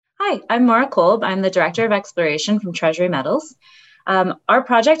Hi, I'm Maura Kolb. I'm the Director of Exploration from Treasury Metals. Our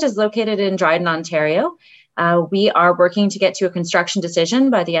project is located in Dryden, Ontario. We are working to get to a construction decision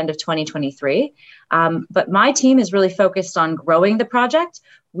by the end of 2023. But my team is really focused on growing the project.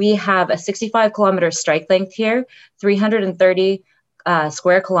 We have a 65-kilometer strike length here, 330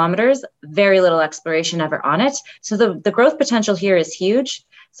 square kilometers, very little exploration ever on it. So the growth potential here is huge.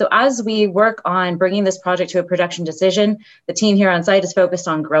 So as we work on bringing this project to a production decision, the team here on site is focused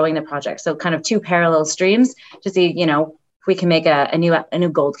on growing the project. So kind of two parallel streams to see, if we can make a new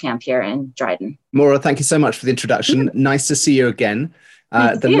gold camp here in Dryden. Maura, thank you so much for the introduction. Nice to see you again.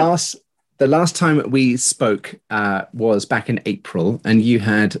 The last time we spoke was back in April, and you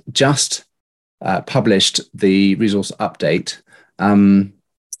had just published the resource update.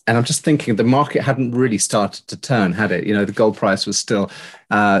 And I'm just thinking the market hadn't really started to turn, had it? The gold price was still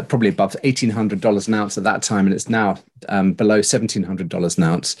probably above $1,800 an ounce at that time, and it's now below $1,700 an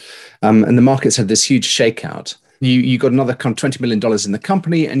ounce. And the market's had this huge shakeout. You got another kind of $20 million in the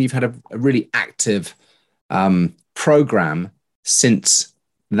company, and you've had a really active program since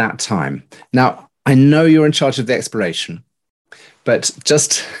that time. Now, I know you're in charge of the exploration, but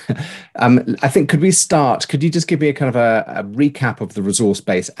just, I think, could you just give me a kind of a recap of the resource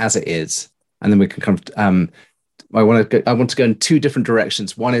base as it is? And then we can kind of, I want to go in two different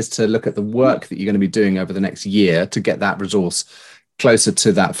directions. One is to look at the work that you're going to be doing over the next year to get that resource closer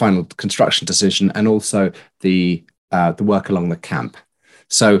to that final construction decision, and also the work along the camp.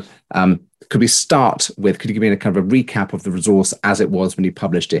 So could you give me a kind of a recap of the resource as it was when you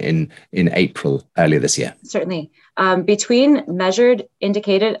published it in April earlier this year? Certainly. Between measured,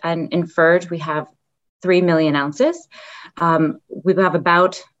 indicated, and inferred, we have 3 million ounces. We have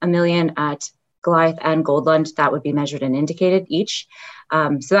about 1 million at Goliath and Goldland that would be measured and indicated each.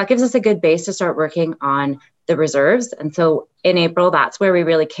 So that gives us a good base to start working on the reserves. And so in April, that's where we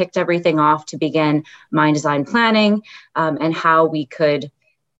really kicked everything off to begin mine design planning and how we could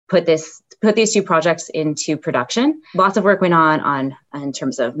put these two projects into production. Lots of work went on in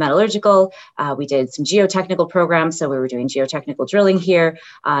terms of metallurgical. We did some geotechnical programs. So we were doing geotechnical drilling here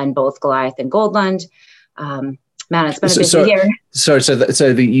on both Goliath and Goldland. Man, it's been a busy year.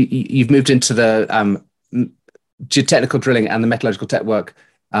 You've moved into the geotechnical drilling and the metallurgical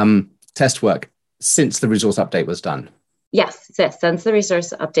test work since the resource update was done. Yes, since the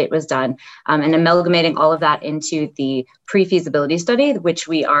resource update was done, and amalgamating all of that into the pre-feasibility study, which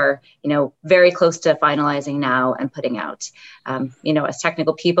we are, very close to finalizing now and putting out. As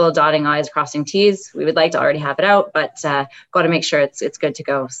technical people, dotting I's, crossing T's, we would like to already have it out, but got to make sure it's good to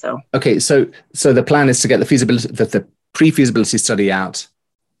go. So okay, so the plan is to get the pre-feasibility study out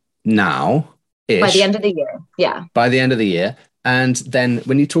now. By the end of the year, yeah. By the end of the year, and then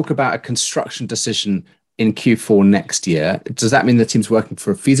when you talk about a construction decision in Q4 next year, does that mean the team's working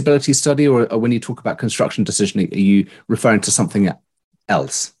for a feasibility study, or when you talk about construction decision, are you referring to something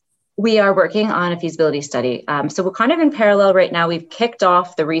else? We are working on a feasibility study. So we're kind of in parallel right now. We've kicked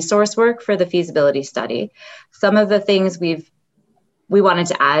off the resource work for the feasibility study. Some of the things we wanted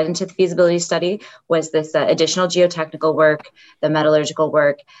to add into the feasibility study was this additional geotechnical work, the metallurgical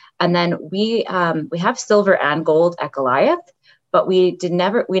work, and then we have silver and gold at Goliath, but we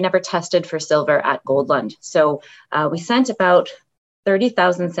never tested for silver at Goldland. So we sent about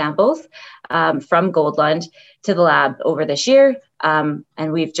 30,000 samples from Goldland to the lab over this year, and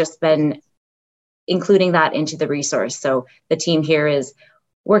we've just been including that into the resource. So the team here is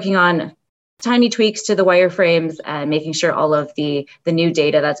working on tiny tweaks to the wireframes and making sure all of the new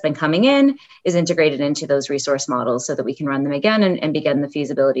data that's been coming in is integrated into those resource models so that we can run them again and begin the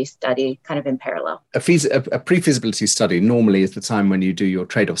feasibility study kind of in parallel. A pre-feasibility study normally is the time when you do your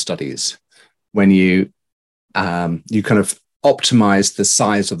trade-off studies, when you kind of optimize the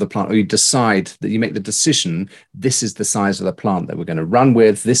size of the plant, or you decide that you make the decision, this is the size of the plant that we're going to run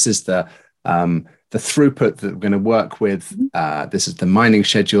with, this is the throughput that we're going to work with, this is the mining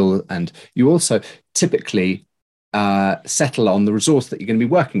schedule, and you also typically settle on the resource that you're going to be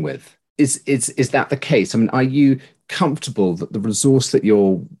working with. Is that the case? I mean, are you comfortable that the resource that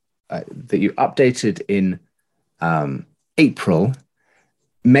you updated in April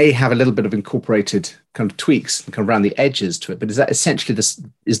may have a little bit of incorporated kind of tweaks kind of around the edges to it, but is that essentially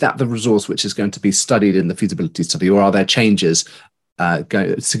is that the resource which is going to be studied in the feasibility study, or are there changes?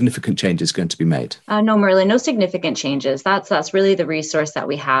 Significant changes going to be made? No, Merlin, no significant changes. That's really the resource that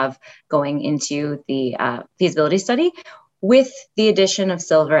we have going into the feasibility study, with the addition of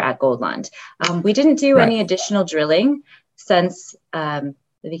silver at Goldland. We didn't do any additional drilling since the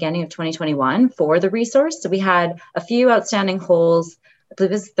beginning of 2021 for the resource. So we had a few outstanding holes, I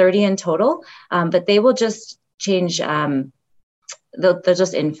believe it's 30 in total, but they will just change they'll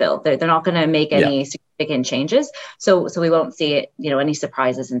just infill. They're not going to make any significant changes. So we won't see it, any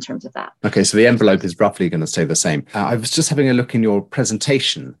surprises in terms of that. Okay, so the envelope is roughly going to stay the same. I was just having a look in your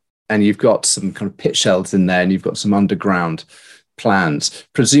presentation, and you've got some kind of pit shells in there, and you've got some underground plans.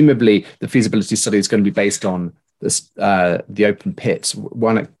 Presumably, the feasibility study is going to be based on this, the open pits,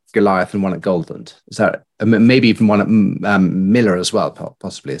 one at Goliath and one at Goldland. Is that maybe even one at Miller as well,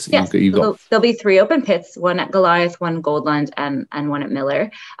 possibly? So yes, there'll be 3 open pits: one at Goliath, one Goldland, and one at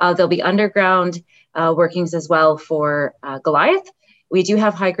Miller. There'll be underground workings as well for Goliath. We do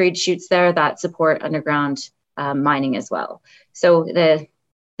have high-grade chutes there that support underground mining as well. So the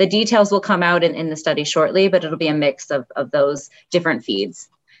details will come out in the study shortly, but it'll be a mix of those different feeds.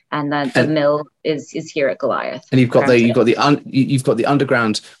 And then the mill is here at Goliath. And you've got the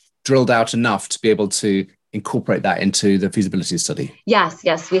underground drilled out enough to be able to incorporate that into the feasibility study.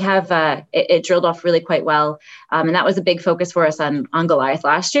 Yes, we have it drilled off really quite well, and that was a big focus for us on Goliath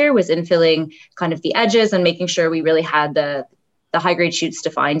last year, was infilling kind of the edges and making sure we really had the high grade chutes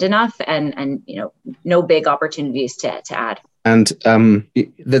defined enough, and no big opportunities to add. And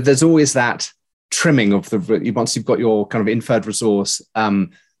there's always that trimming of once you've got your kind of inferred resource,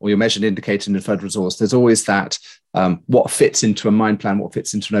 or your measured indicated and inferred resource, there's always that what fits into a mine plan, what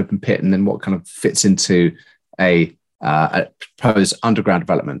fits into an open pit, and then what kind of fits into a proposed underground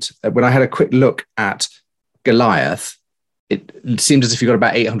development. When I had a quick look at Goliath, it seemed as if you got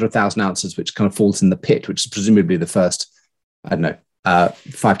about 800,000 ounces, which kind of falls in the pit, which is presumably the first,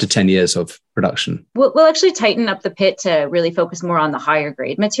 5 to 10 years of production. We'll actually tighten up the pit to really focus more on the higher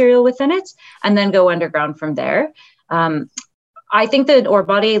grade material within it, and then go underground from there. I think the ore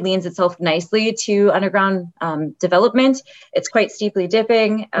body leans itself nicely to underground development. It's quite steeply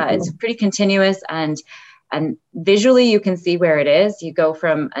dipping. It's pretty continuous, and visually you can see where it is. You go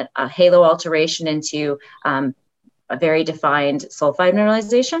from a halo alteration into a very defined sulfide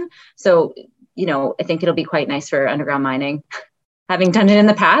mineralization. So, I think it'll be quite nice for underground mining. Having done it in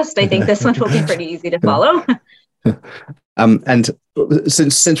the past, I think this one will be pretty easy to follow. And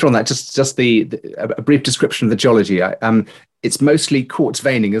since we're on that, just a brief description of the geology. It's mostly quartz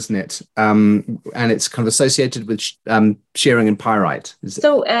veining, isn't it? And it's kind of associated with shearing and pyrite.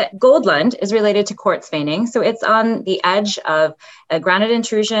 So Goldland is related to quartz veining. So it's on the edge of a granite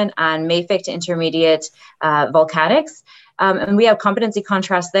intrusion and mafic to intermediate volcanics. And we have competency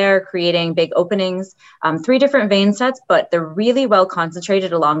contrast there, creating big openings, 3 different vein sets, but they're really well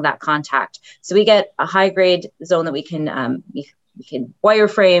concentrated along that contact. So we get a high grade zone that we can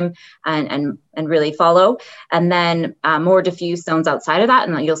wireframe and really follow, and then more diffuse zones outside of that,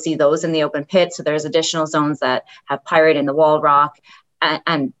 and you'll see those in the open pit. So there's additional zones that have pyrite in the wall rock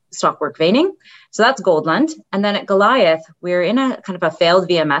and stockwork veining. So that's Goldland. And then at Goliath, we're in a kind of a failed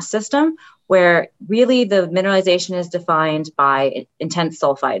VMS system where really the mineralization is defined by intense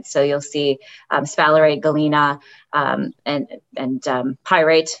sulfides. So you'll see sphalerite, galena, and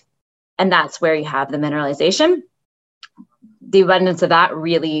pyrite, and that's where you have the mineralization. The abundance of that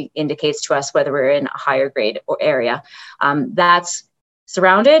really indicates to us whether we're in a higher grade or area. That's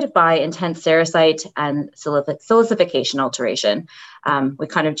surrounded by intense sericite and silicification alteration. We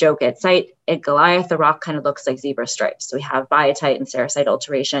kind of joke at site, at Goliath, the rock kind of looks like zebra stripes. So we have biotite and sericite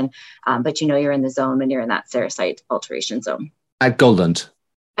alteration, but you're in the zone when you're in that sericite alteration zone. At Goldland?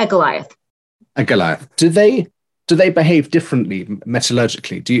 At Goliath. At Goliath. Do they behave differently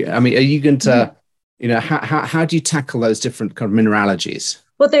metallurgically? Are you going to... how do you tackle those different kind of mineralogies?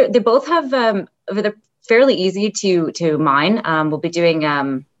 Well, they both have, they're fairly easy to mine. We'll be doing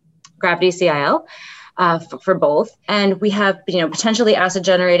gravity CIL for both. And we have, potentially acid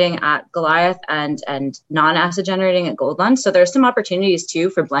generating at Goliath and non-acid generating at Goldland. So there's some opportunities too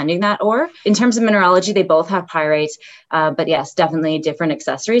for blending that ore. In terms of mineralogy, they both have pyrite, but yes, definitely different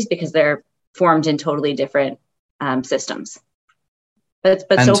accessories because they're formed in totally different systems. But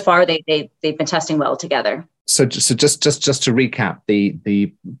so far they've been testing well together. So just to recap,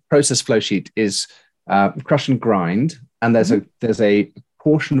 the process flow sheet is crush and grind, and there's a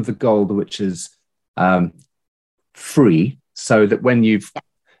portion of the gold which is free, so that when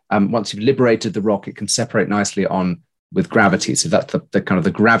once you've liberated the rock, it can separate nicely on with gravity. So that's the kind of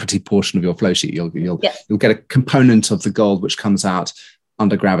the gravity portion of your flow sheet. You'll get a component of the gold which comes out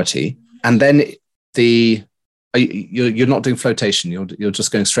under gravity, and then you're not doing flotation. You're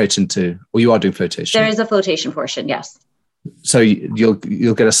just going straight into, or you are doing flotation. There is a flotation portion, yes. So you'll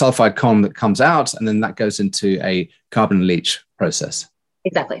get a sulfide con that comes out, and then that goes into a carbon leach process.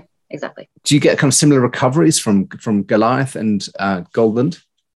 Exactly. Do you get kind of similar recoveries from Goliath and Goldland?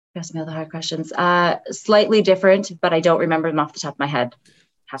 There's some other hard questions. Slightly different, but I don't remember them off the top of my head.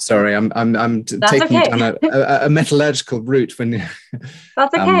 Sorry, I'm taking okay. you down a metallurgical route when.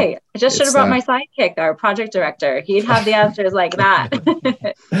 That's okay. I just should have brought my sidekick, our project director. He'd have the answers like that.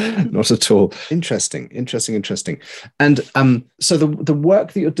 Not at all. Interesting. And so the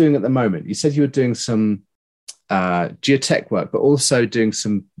work that you're doing at the moment, you said you were doing some geotech work, but also doing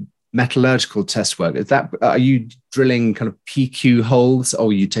some metallurgical test work. Are you drilling kind of PQ holes, or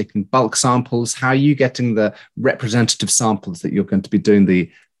are you taking bulk samples? How are you getting the representative samples that you're going to be doing the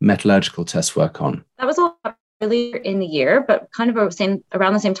metallurgical test work on? That was a lot earlier in the year, but kind of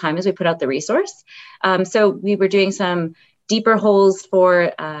around the same time as we put out the resource. So we were doing some deeper holes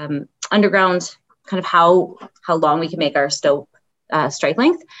for underground, kind of how long we can make our stope strike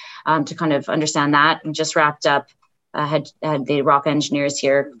length, to kind of understand that. And just wrapped up, had the rock engineers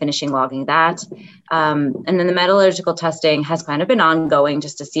here finishing logging that. And then the metallurgical testing has kind of been ongoing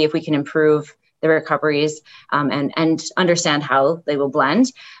just to see if we can improve the recoveries and understand how they will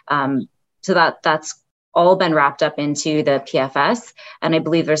blend. So that's all been wrapped up into the PFS. And I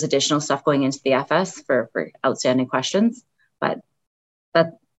believe there's additional stuff going into the FS for outstanding questions, but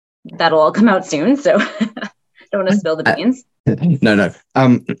that'll all come out soon. So don't want to spill the beans. No.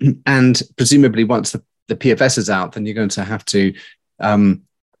 And presumably once the PFS is out, then you're going to have to,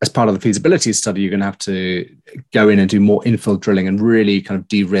 as part of the feasibility study, you're going to have to go in and do more infill drilling and really kind of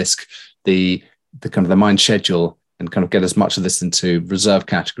de-risk the kind of the mine schedule and kind of get as much of this into reserve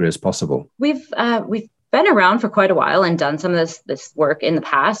category as possible. We've been around for quite a while and done some of this work in the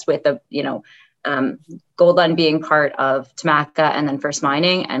past with Goldlund being part of Tamaka and then First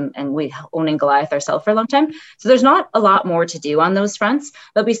Mining, and we owning Goliath ourselves for a long time. So there's not a lot more to do on those fronts.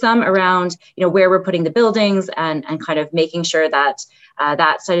 There'll be some around, where we're putting the buildings and kind of making sure that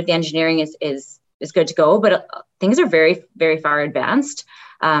that side of the engineering is good to go. But things are very, very far advanced.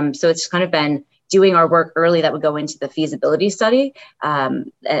 So it's kind of been doing our work early that would go into the feasibility study.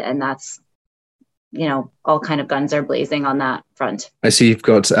 And that's, all kind of guns are blazing on that front. I see you've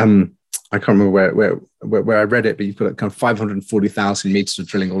got, I can't remember where I read it, but you've got kind of 540,000 meters of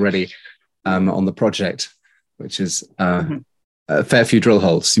drilling already on the project, which is a fair few drill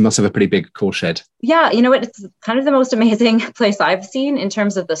holes. You must have a pretty big core shed. Yeah, it's kind of the most amazing place I've seen in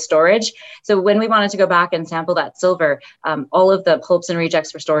terms of the storage. So when we wanted to go back and sample that silver, all of the pulps and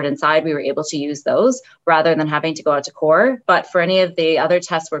rejects were stored inside. We were able to use those rather than having to go out to core. But for any of the other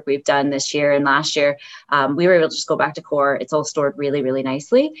test work we've done this year and last year, we were able to just go back to core. It's all stored really, really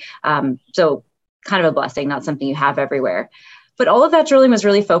nicely. So kind of a blessing, not something you have everywhere. But all of that drilling was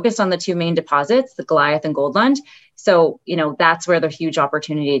really focused on the two main deposits, the Goliath and Goldlund. So, that's where the huge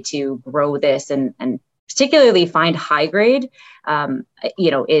opportunity to grow this and particularly find high grade,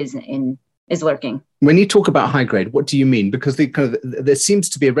 is lurking. When you talk about high grade, what do you mean? Because there seems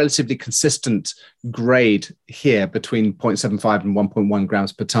to be a relatively consistent grade here between 0.75 and 1.1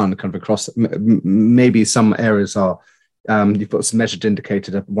 grams per ton, kind of across. Maybe some areas are, you've got some measured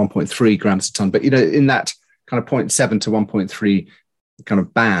indicated at 1.3 grams a ton, but in that kind of 0.7 to 1.3 kind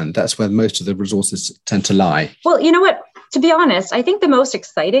of band, that's where most of the resources tend to lie. Well, you know what? To be honest, I think the most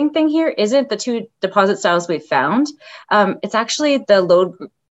exciting thing here isn't the two deposit styles we've found. It's actually the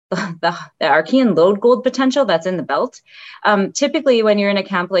Archean lode gold potential that's in the belt. Typically, when you're in a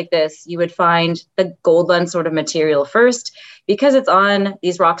camp like this, you would find the Goldlund sort of material first because it's on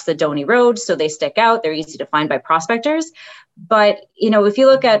these rocks that don't erode, so they stick out. They're easy to find by prospectors. But, if you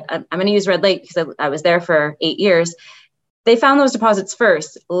look at, I'm going to use Red Lake because I was there for 8 years. They found those deposits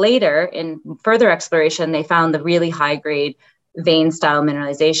first. Later, in further exploration, they found the really high grade vein style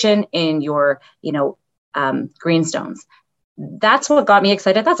mineralization in your, greenstones. That's what got me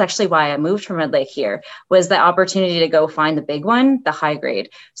excited. That's actually why I moved from Red Lake here, was the opportunity to go find the big one, the high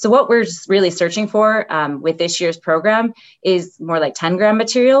grade. So what we're just really searching for with this year's program is more like 10 gram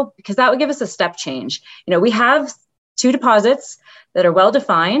material, because that would give us a step change. We have two deposits that are well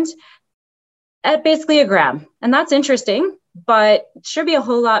defined at basically a gram. And that's interesting, but it should be a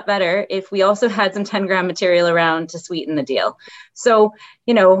whole lot better if we also had some 10 gram material around to sweeten the deal. So,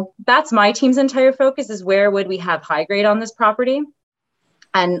 that's my team's entire focus, is where would we have high grade on this property?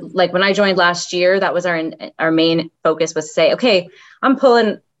 And like when I joined last year, that was our main focus, was to say, okay, I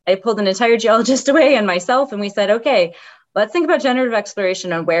pulled an entire geologist away and myself, and we said, okay, let's think about generative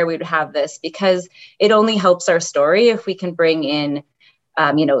exploration on where we would have this, because it only helps our story if we can bring in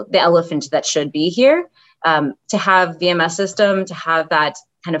the elephant that should be here, to have VMS system, to have that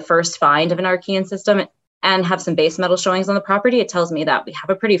kind of first find of an Archean system and have some base metal showings on the property. It tells me that we have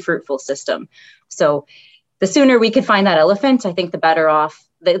a pretty fruitful system. So the sooner we can find that elephant, I think the better off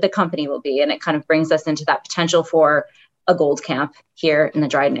the company will be. And it kind of brings us into that potential for a gold camp here in the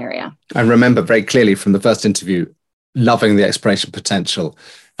Dryden area. I remember very clearly from the first interview, loving the exploration potential.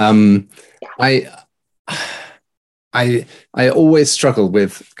 I I always struggle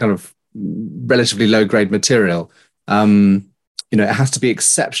with kind of relatively low grade material. You know, it has to be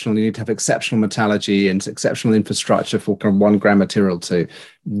exceptional. You need to have exceptional metallurgy and exceptional infrastructure for kind of 1 gram material to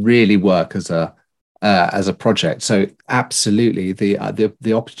really work as a project. So absolutely,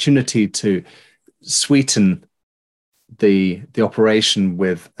 the opportunity to sweeten the operation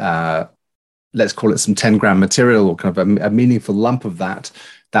with let's call it some 10 gram material or kind of a meaningful lump of that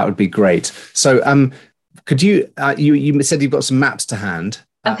would be great. So could you you said you've got some maps to hand.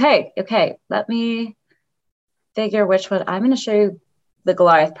 Okay. Let me figure which one. I'm going to show you the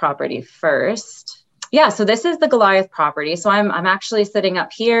Goliath property first. Yeah, so this is the Goliath property. So I'm actually sitting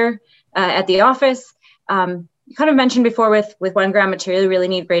up here at the office. You kind of mentioned before with 1 gram material, you really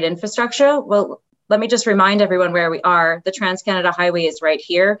need great infrastructure. Well, let me just remind everyone where we are. The Trans-Canada Highway is right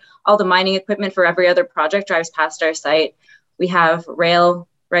here. All the mining equipment for every other project drives past our site. We have rail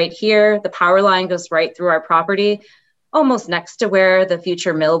right here. The power line goes right through our property, almost next to where the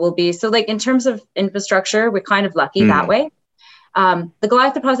future mill will be. So like in terms of infrastructure, we're kind of lucky that way. The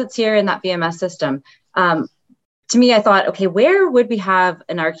Goliath deposit's here in that VMS system. To me, I thought, okay, where would we have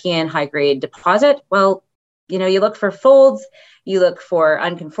an Archean high-grade deposit? Well, you know, you look for folds, you look for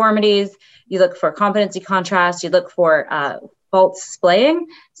unconformities, you look for competency contrast, you look for fault splaying.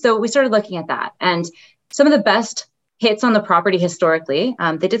 So we started looking at that. And some of the best hits on the property historically,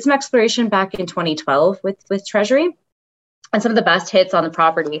 they did some exploration back in 2012 with Treasury. And some of the best hits on the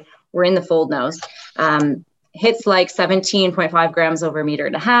property were in the fold nose. Hits like 17.5 grams over 1.5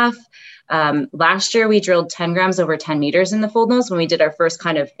 meters. Last year, we drilled 10 grams over 10 meters in the fold nose when we did our first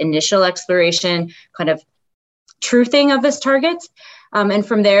kind of initial exploration, kind of truthing of this target. And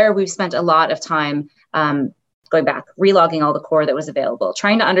from there, we've spent a lot of time going back, relogging all the core that was available,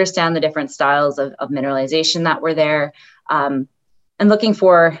 trying to understand the different styles of mineralization that were there, and looking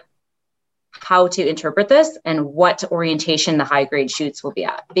for how to interpret this and what orientation the high grade shoots will be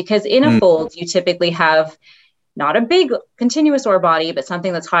at. Because in a fold, you typically have not a big continuous ore body, but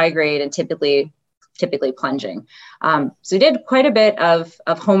something that's high grade and typically plunging. So we did quite a bit of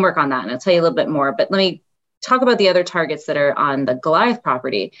homework on that, and I'll tell you a little bit more, but let me talk about the other targets that are on the Goliath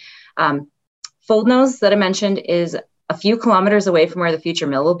property. Fold nose that I mentioned is a few kilometers away from where the future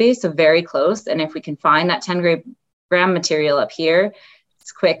mill will be, so very close. And if we can find that 10 gram material up here,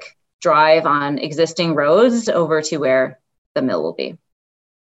 it's quick drive on existing roads over to where the mill will be,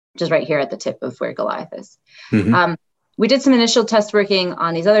 which is right here at the tip of where Goliath is. We did some initial test working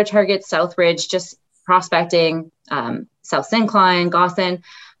on these other targets, South Ridge, just prospecting, South Syncline, Gossan.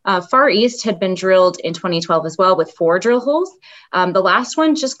 Far East had been drilled in 2012 as well with 4 drill holes. The last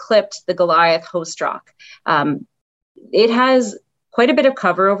one just clipped the Goliath host rock. It has quite a bit of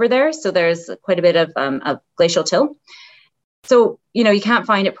cover over there, so there's quite a bit of glacial till. So, you know, you can't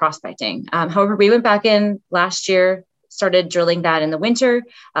find it prospecting. However, we went back in last year, started drilling that in the winter,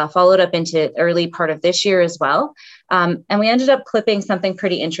 followed up into early part of this year as well. And we ended up clipping something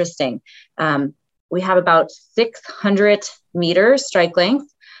pretty interesting. We have about 600 meters strike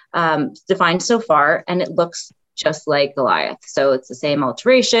length defined so far, and it looks just like Goliath. So it's the same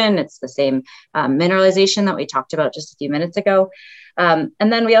alteration, it's the same mineralization that we talked about just a few minutes ago. And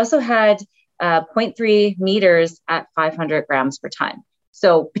then we also had 0.3 meters at 500 grams per ton.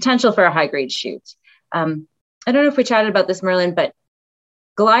 So potential for a high grade shoot. I don't know if we chatted about this, Merlin, but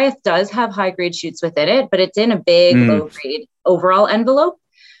Goliath does have high grade shoots within it, but it's in a big low grade overall envelope.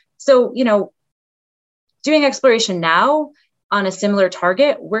 So, you know, doing exploration now on a similar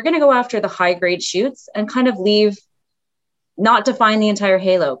target, we're going to go after the high grade shoots and kind of not define the entire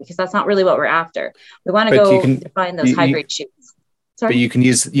halo, because that's not really what we're after. We want to define those high grade shoots. Sorry? But you can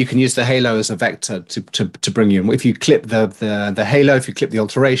use the halo as a vector to bring you in. If you clip the halo, if you clip the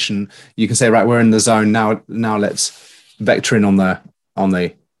alteration, you can say, right, we're in the zone now. Now let's vector in on the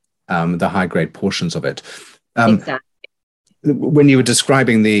high grade portions of it. Exactly. When you were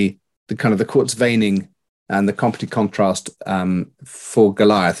describing the kind of the quartz veining and the competency contrast for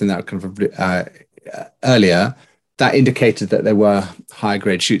Goliath in that kind of earlier, that indicated that there were high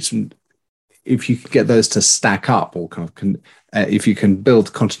grade shoots. And if you could get those to stack up, or kind of if you can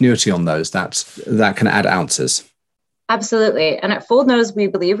build continuity on those, that can add ounces. Absolutely. And at Fold Nose, we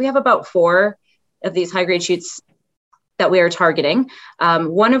believe we have about 4 of these high grade shoots that we are targeting.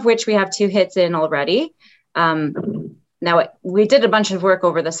 One of which we have 2 hits in already. Now, we did a bunch of work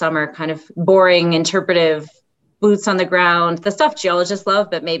over the summer, kind of boring, interpretive, boots on the ground, the stuff geologists love,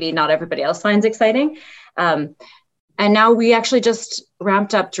 but maybe not everybody else finds exciting. And now we actually just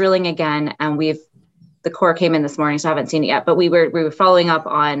ramped up drilling again, and we've the core came in this morning, so I haven't seen it yet, but we were following up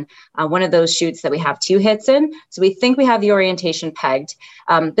on one of those shoots that we have 2 hits in. So we think we have the orientation pegged.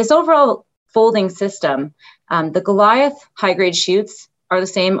 This overall folding system, the Goliath high-grade shoots are the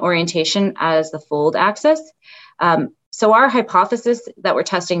same orientation as the fold axis. So our hypothesis that we're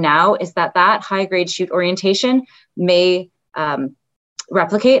testing now is that high-grade shoot orientation may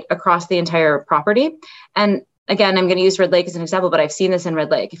replicate across the entire property. And again, I'm going to use Red Lake as an example, but I've seen this in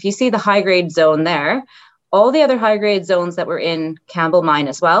Red Lake. If you see the high-grade zone there, all the other high-grade zones that were in Campbell Mine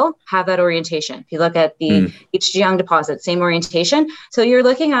as well have that orientation. If you look at the H.G. Young deposit, same orientation. So you're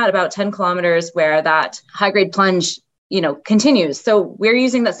looking at about 10 kilometers where that high-grade plunge continues. So we're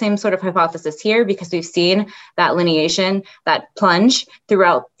using that same sort of hypothesis here because we've seen that lineation, that plunge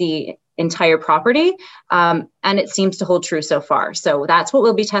throughout the entire property. And it seems to hold true so far. So that's what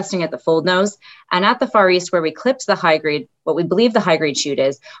we'll be testing at the fold nose. And at the far east, where we clipped the high grade, what we believe the high grade shoot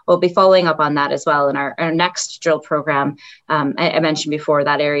is, we'll be following up on that as well in our next drill program. I mentioned before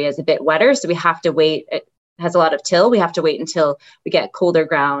that area is a bit wetter, so we have to wait. It has a lot of till. We have to wait until we get colder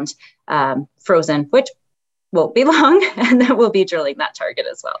ground, frozen, which won't be long, and then we'll be drilling that target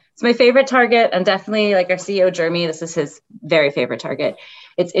as well. It's my favorite target, and definitely like our CEO, Jeremy, this is his very favorite target.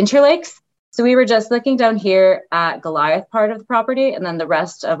 It's Interlakes. So we were just looking down here at Goliath part of the property, and then the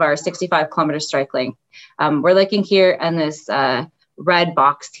rest of our 65-kilometer strike length. We're looking here in this red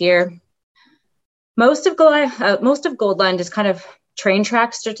box here. Most of Goldland is kind of train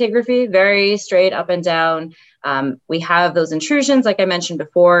track stratigraphy, very straight up and down. We have those intrusions, like I mentioned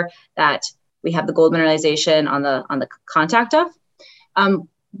before, that we have the gold mineralization on the contact of.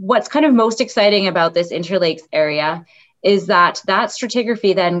 What's kind of most exciting about this Interlakes area is that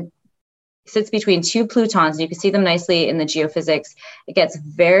stratigraphy then sits between 2 plutons. You can see them nicely in the geophysics. It gets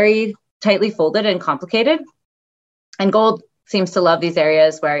very tightly folded and complicated. And gold seems to love these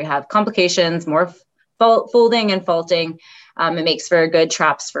areas where you have complications, more folding and faulting. It makes for good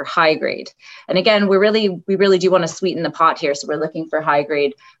traps for high grade. And again, we really do want to sweeten the pot here. So we're looking for high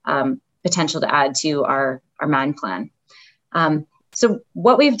grade potential to add to our mine plan. So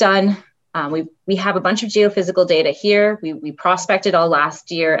what we've done, we have a bunch of geophysical data here. We prospected all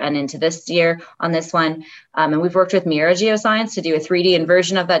last year and into this year on this one. And we've worked with Mira Geoscience to do a 3D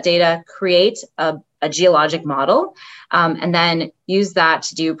inversion of that data, create a geologic model, and then use that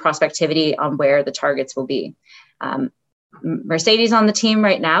to do prospectivity on where the targets will be. Mercedes on the team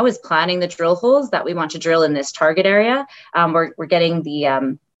right now is planning the drill holes that we want to drill in this target area. We're getting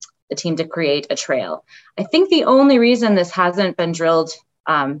the team to create a trail. I think the only reason this hasn't been drilled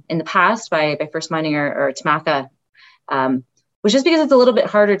in the past by First Mining or Tamakha was just because it's a little bit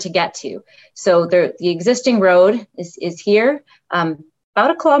harder to get to. So the existing road is here,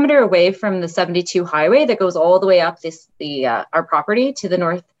 about a kilometer away from the 72 highway that goes all the way up our property to the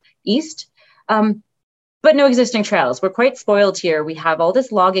northeast, but no existing trails. We're quite spoiled here. We have all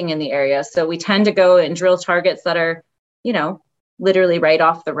this logging in the area, so we tend to go and drill targets that are, literally right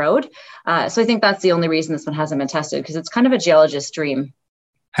off the road. So I think that's the only reason this one hasn't been tested, because it's kind of a geologist's dream.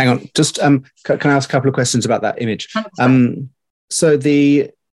 Hang on, just can I ask a couple of questions about that image? So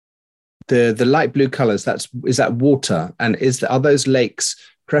the light blue colors, is that water, and are those lakes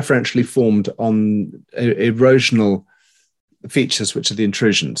preferentially formed on erosional features, which are the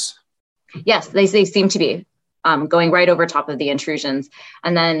intrusions? Yes, they seem to be going right over top of the intrusions,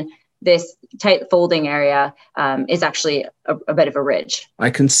 and then this tight folding area is actually a bit of a ridge.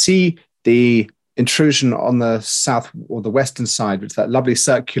 I can see the intrusion on the south or the western side, which is that lovely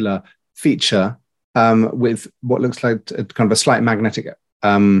circular feature with what looks like kind of a slight magnetic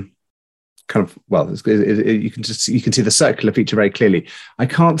you can see the circular feature very clearly. I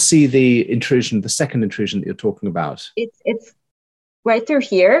can't see the intrusion, the second intrusion that you're talking about. It's right through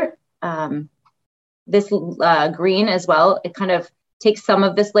here. This green as well, it kind of takes some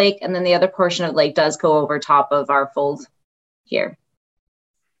of this lake, and then the other portion of the lake does go over top of our fold here.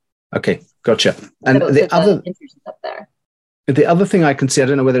 Okay, gotcha. And so the other up there. The other thing I can see, I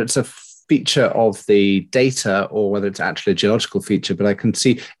don't know whether it's a feature of the data or whether it's actually a geological feature, but I can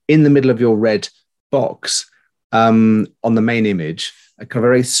see in the middle of your red box on the main image, a kind of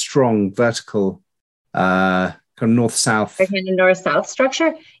very strong vertical kind of north-south. Kind of north-south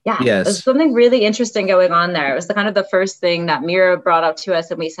structure. Yeah, yes. There's something really interesting going on there. It was kind of the first thing that Mira brought up to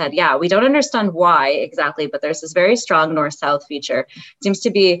us, and we said, yeah, we don't understand why exactly, but there's this very strong north-south feature. It seems to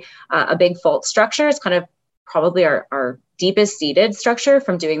be a big fault structure. It's kind of probably our deepest seated structure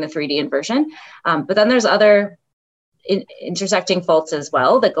from doing the 3D inversion. But then there's other intersecting faults as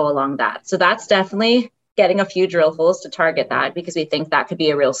well that go along that. So that's definitely getting a few drill holes to target that, because we think that could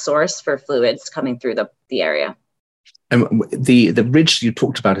be a real source for fluids coming through the area. And the ridge you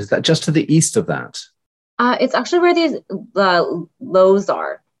talked about, is that just to the east of that? It's actually where these lows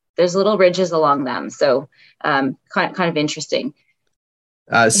are. There's little ridges along them. So kind of interesting.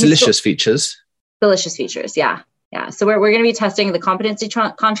 Siliceous features. Siliceous features, yeah. Yeah, so we're going to be testing the competency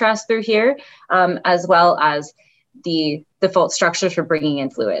contrast through here, as well as the fault structures for bringing in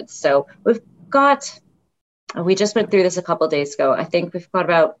fluids. So we just went through this a couple of days ago. I think we've got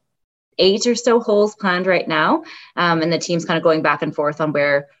about 8 or so holes planned right now. And the team's kind of going back and forth on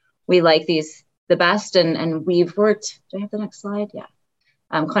where we like these the best. And we've worked, do I have the next slide? Yeah.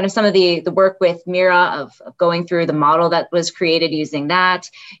 Kind of some of the work with Mira of going through the model that was created using that,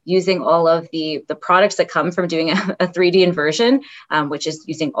 using all of the products that come from doing a 3D inversion, which is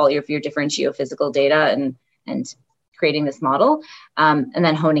using all of your different geophysical data and creating this model, and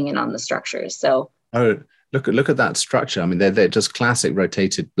then honing in on the structures. So look at that structure. I mean, they're just classic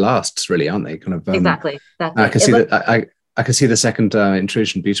rotated blasts, really, aren't they? Kind of exactly. I can see that. I can see the second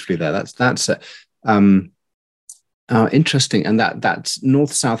intrusion beautifully there. That's interesting, and that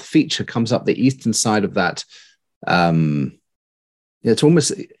north-south feature comes up the eastern side of that. It's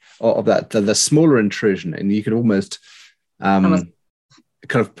almost of that the smaller intrusion, and you could almost kind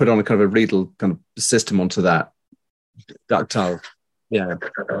of put on a kind of a Riedel kind of system onto that ductile. Yeah,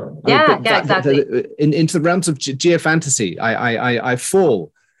 exactly. Into the realms of geofantasy, I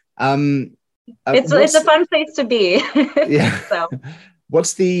fall. It's a fun place to be. Yeah. So,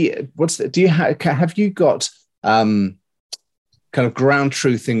 do you have you got kind of ground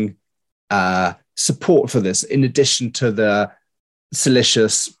truthing support for this in addition to the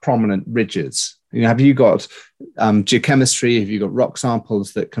siliceous prominent ridges? Have you got geochemistry? Have you got rock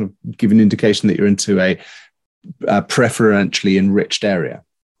samples that kind of give an indication that you're into a preferentially enriched area?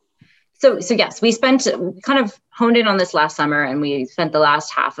 So yes, we kind of honed in on this last summer, and we spent the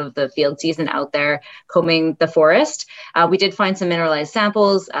last half of the field season out there combing the forest. We did find some mineralized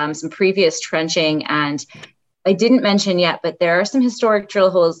samples, some previous trenching, and I didn't mention yet, but there are some historic drill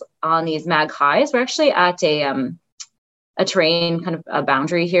holes on these mag highs. We're actually at a terrain kind of a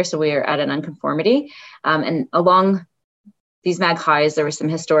boundary here, so we are at an unconformity, and along these mag highs, there was some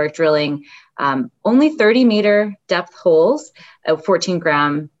historic drilling, only 30-meter depth holes, 14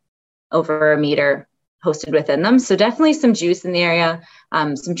 gram over a meter hosted within them. So definitely some juice in the area,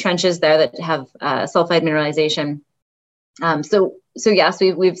 some trenches there that have sulfide mineralization. So yes,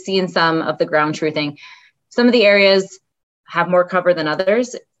 we've seen some of the ground truthing. Some of the areas have more cover than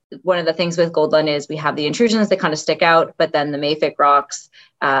others. One of the things with Goldlund is we have the intrusions that kind of stick out, but then the mafic rocks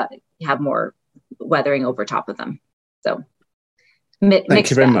have more weathering over top of them. So thank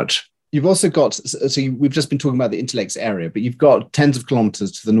you very much. You've also got, we've just been talking about the Interlakes area, but you've got tens of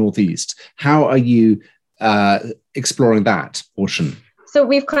kilometers to the northeast. How are you exploring that portion? So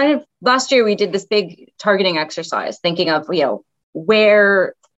we've last year we did this big targeting exercise, thinking of,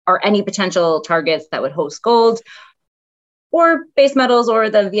 where are any potential targets that would host gold or base metals or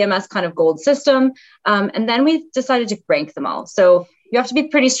the VMS kind of gold system. And then we decided to rank them all. So you have to be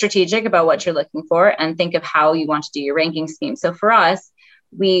pretty strategic about what you're looking for and think of how you want to do your ranking scheme. So for us,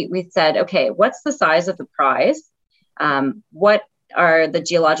 we said, okay, what's the size of the prize? What are the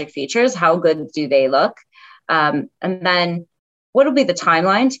geologic features? How good do they look? And then what will be the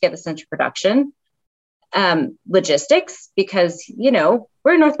timeline to get this into production? Logistics, because,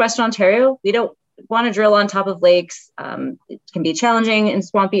 we're in Northwestern Ontario. We don't want to drill on top of lakes. It can be challenging in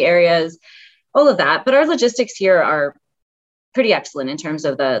swampy areas, all of that. But our logistics here are pretty excellent in terms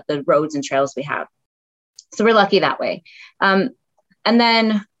of the roads and trails we have. So we're lucky that way. And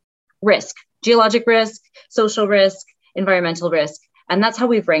then risk, geologic risk, social risk, environmental risk. And that's how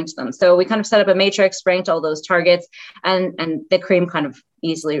we've ranked them. So we kind of set up a matrix, ranked all those targets, and the cream kind of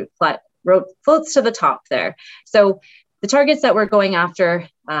easily floats to the top there. So the targets that we're going after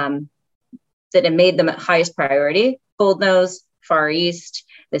that have made them at highest priority, Goldnose, Far East,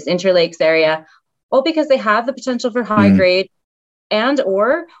 this Interlakes area, all because they have the potential for high grade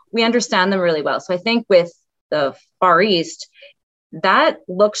or we understand them really well. So I think with the Far East, that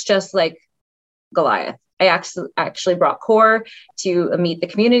looks just like Goliath. I actually brought core to meet the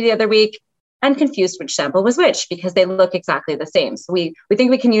community the other week and confused which sample was which because they look exactly the same. So we think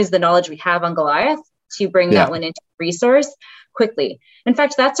we can use the knowledge we have on Goliath to bring that one into resource quickly. In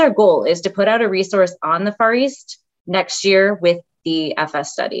fact, that's our goal, is to put out a resource on the Far East next year with the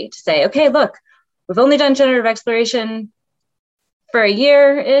FS study to say, okay, look, we've only done generative exploration for a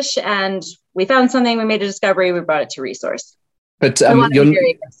year-ish and we found something, we made a discovery, we brought it to resource. But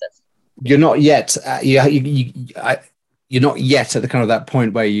you're not yet. you're not yet at the kind of that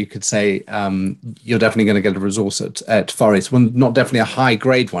point where you could say you're definitely going to get a resource at Far East. Well, not definitely a high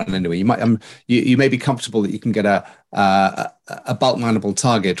grade one anyway. You might you may be comfortable that you can get a bulk mineable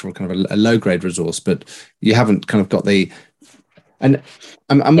target or kind of a low grade resource, but you haven't kind of got the. And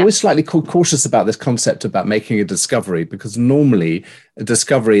I'm always slightly cautious about this concept about making a discovery, because normally a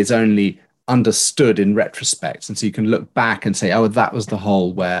discovery is only understood in retrospect, and so you can look back and say, oh, that was the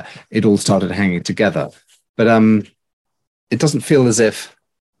hole where it all started hanging together. But it doesn't feel as if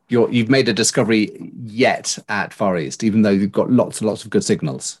you've made a discovery yet at Far East, even though you've got lots and lots of good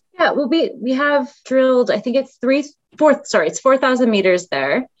signals. Yeah, well, we have drilled, I think it's 4,000 meters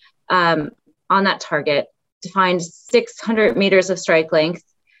there on that target to find 600 meters of strike length.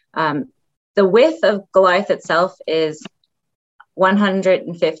 The width of Goliath itself is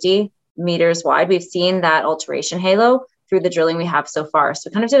 150 meters wide. We've seen that alteration halo through the drilling we have so far. So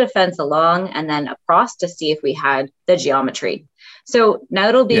we kind of did a fence along and then across to see if we had the geometry. So now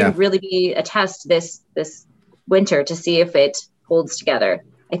it'll really be a test this winter to see if it holds together.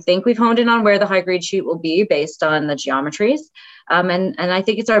 I think we've honed in on where the high grade shoot will be based on the geometries. And I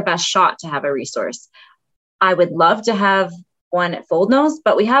think it's our best shot to have a resource. I would love to have one at Fold Nose,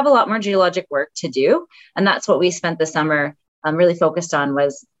 but we have a lot more geologic work to do. And that's what we spent the summer really focused on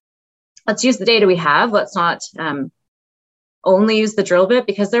was, let's use the data we have. Let's not only use the drill bit,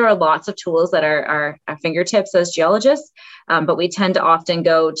 because there are lots of tools that are our fingertips as geologists, but we tend to often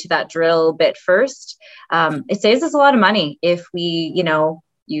go to that drill bit first. It saves us a lot of money if we,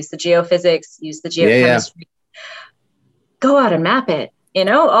 use the geophysics, use the geochemistry, go out and map it.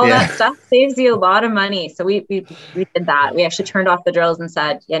 All that stuff saves you a lot of money. So we did that. We actually turned off the drills and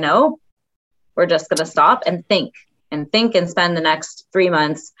said, we're just going to stop and think and spend the next 3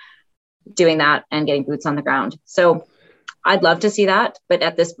 months doing that and getting boots on the ground. So I'd love to see that. But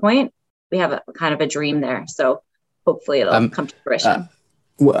at this point, we have a kind of a dream there. So hopefully it'll come to fruition.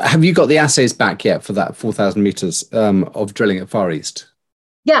 Have you got the assays back yet for that 4,000 meters of drilling at Far East?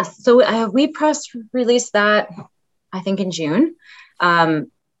 Yes. So we press released that, I think, in June. I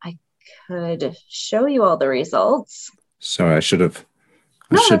could show you all the results. Sorry, I should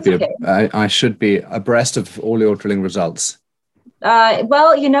be abreast of all your drilling results.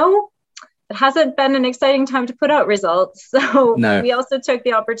 Well, it hasn't been an exciting time to put out results. So we also took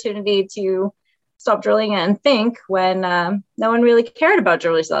the opportunity to stop drilling and think when no one really cared about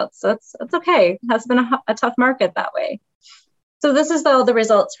drill results. So it's okay. It has been a tough market that way. So this is all the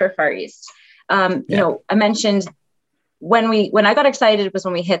results for Far East. I mentioned when I got excited was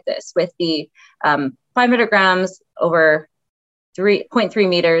when we hit this with the 500 grams over 3.3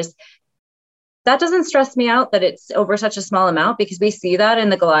 meters. That doesn't stress me out that it's over such a small amount, because we see that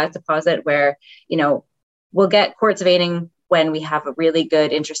in the Goliath deposit where, we'll get quartz veining when we have a really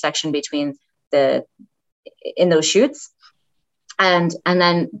good intersection between in those shoots. And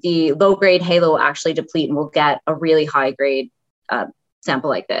then the low grade halo will actually deplete and we'll get a really high grade sample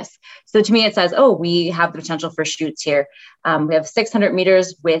like this. So to me, it says, oh, we have the potential for shoots here. We have 600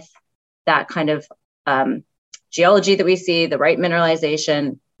 meters with that kind of geology that we see, the right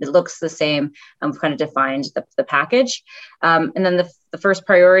mineralization. It looks the same. We've kind of defined the package. And then the first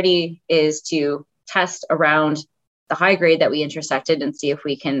priority is to test around the high grade that we intersected and see if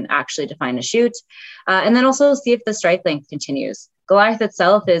we can actually define a shoot. And then also see if the strike length continues. Goliath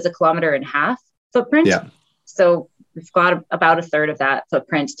itself is 1.5 kilometer footprint. Yeah. So we've got about a third of that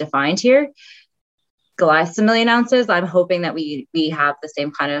footprint defined here. Goliath's 1 million ounces. I'm hoping that we have the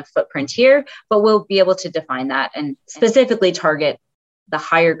same kind of footprint here, but we'll be able to define that and specifically target the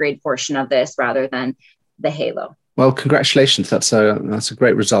higher grade portion of this rather than the halo. Well, congratulations. That's a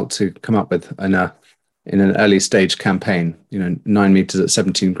great result to come up with in an early stage campaign. 9 meters at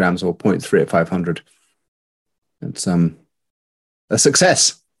 17 grams or 0.3 at 500. It's a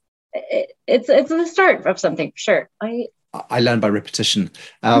success. It's the start of something for sure. I learn by repetition.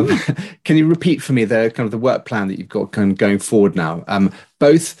 Can you repeat for me the kind of the work plan that you've got going forward now,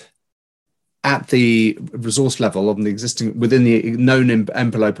 both at the resource level on the existing within the known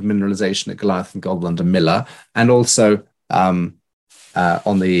envelope of mineralization at Goliath and Goldland and Miller, and also on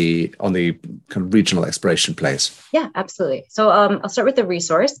the kind of regional exploration plays? Yeah, absolutely. So I'll start with the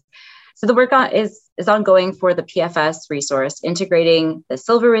resource. So the work is ongoing for the PFS resource, integrating the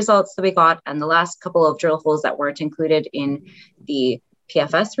silver results that we got and the last couple of drill holes that weren't included in the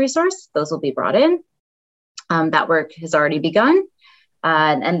PFS resource. Those will be brought in. That work has already begun.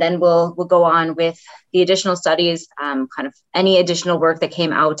 And then we'll go on with the additional studies, kind of any additional work that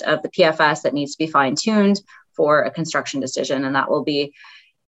came out of the PFS that needs to be fine-tuned for a construction decision. And that will be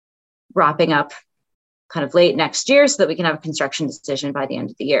wrapping up kind of late next year so that we can have a construction decision by the end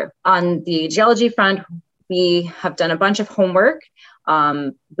of the year. On the geology front, we have done a bunch of homework,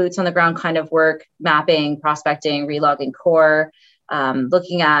 boots on the ground kind of work, mapping, prospecting, relogging core,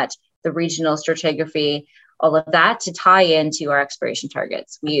 looking at the regional stratigraphy, all of that to tie into our exploration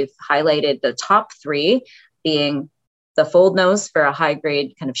targets. We've highlighted the top 3 being the fold nose for a high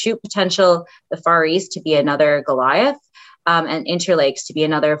grade kind of shoot potential, the Far East to be another Goliath, and Interlakes to be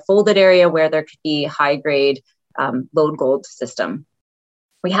another folded area where there could be high grade lode gold system.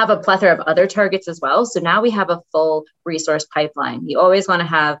 We have a plethora of other targets as well. So now we have a full resource pipeline. You always want to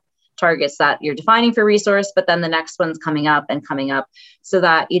have targets that you're defining for resource, but then the next one's coming up so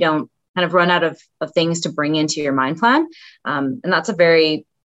that you don't kind of run out of things to bring into your mine plan. And that's a very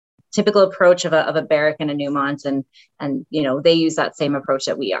typical approach of a Barrick and a Newmont, and they use that same approach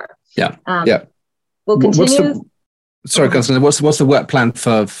that we are. Yeah. We'll continue. What's the work plan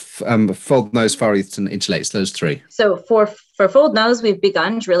for Fold Nose, Far East, and Interlakes? Those 3. So for Fold Nose, we've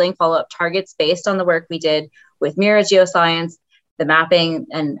begun drilling follow-up targets based on the work we did with Mira Geoscience, the mapping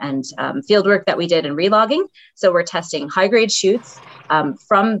and field work that we did in relogging. So we're testing high-grade shoots.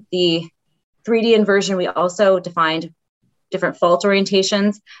 From the 3D inversion, we also defined different fault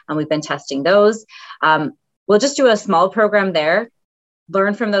orientations, and we've been testing those. We'll just do a small program there,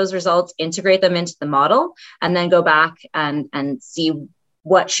 learn from those results, integrate them into the model, and then go back and see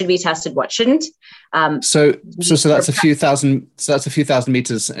what should be tested, what shouldn't. So that's a few thousand. So that's a few thousand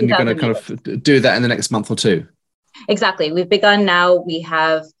meters, and you're going to kind of do that in the next month or 2. Exactly. We've begun now. We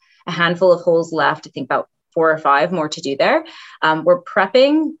have a handful of holes left. I think about 4 or 5 more to do there. We're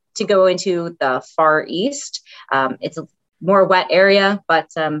prepping to go into the Far East. It's a more wet area, but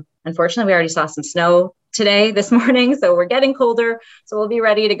unfortunately, we already saw some snow this morning, so we're getting colder. So we'll be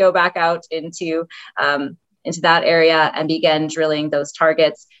ready to go back out into that area and begin drilling those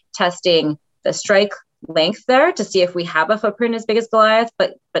targets, testing the strike length there to see if we have a footprint as big as Goliath,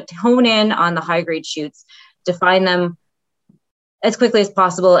 but hone in on the high grade shoots, define them as quickly as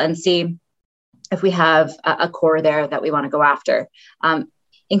possible, and see if we have a core there that we want to go after.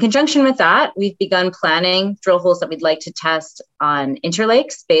 In conjunction with that, we've begun planning drill holes that we'd like to test on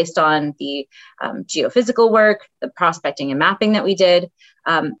Interlakes based on the geophysical work, the prospecting and mapping that we did.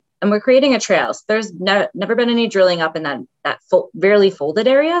 And we're creating a trail. So there's never been any drilling up in that barely folded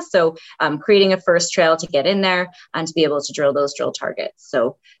area. So creating a first trail to get in there and to be able to drill those drill targets.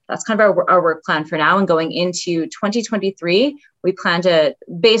 So that's kind of our work plan for now. And going into 2023, we plan to,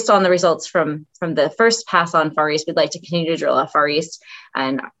 based on the results from the first pass on Far East, we'd like to continue to drill at Far East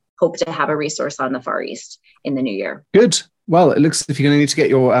and hope to have a resource on the Far East in the new year. Good. Well, it looks as if you're going to need to get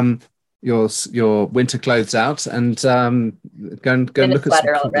your winter clothes out and go and look at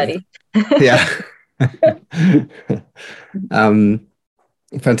sweater already. Yeah.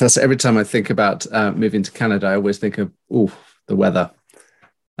 Fantastic. Every time I think about moving to Canada, I always think of the weather.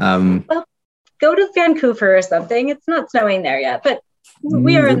 Well, go to Vancouver or something. It's not snowing there yet, but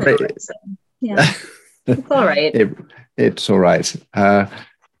we are in the north, so yeah, it's all right. It's all right. I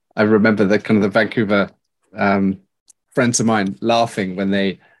remember the kind of the Vancouver friends of mine laughing when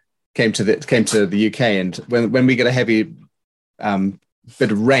they came to the UK, and when we get a heavy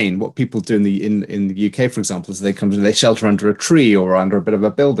bit of rain, what people do in the UK, for example, is they shelter under a tree or under a bit of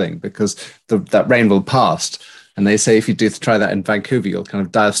a building because that rain will pass. And they say if you do try that in Vancouver, you'll kind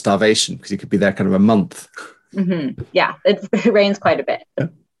of die of starvation because you could be there kind of a month. Mm-hmm. Yeah, it rains quite a bit.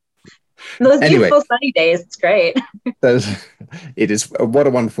 Those beautiful sunny days, it's great. It is. What a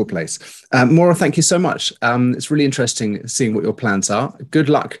wonderful place. Maura, thank you so much. It's really interesting seeing what your plans are. Good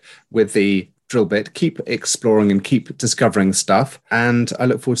luck with the drill bit. Keep exploring and keep discovering stuff. And I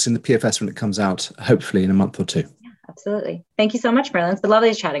look forward to seeing the PFS when it comes out, hopefully in a month or 2. Yeah, absolutely. Thank you so much, Merlin. It's been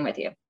lovely chatting with you.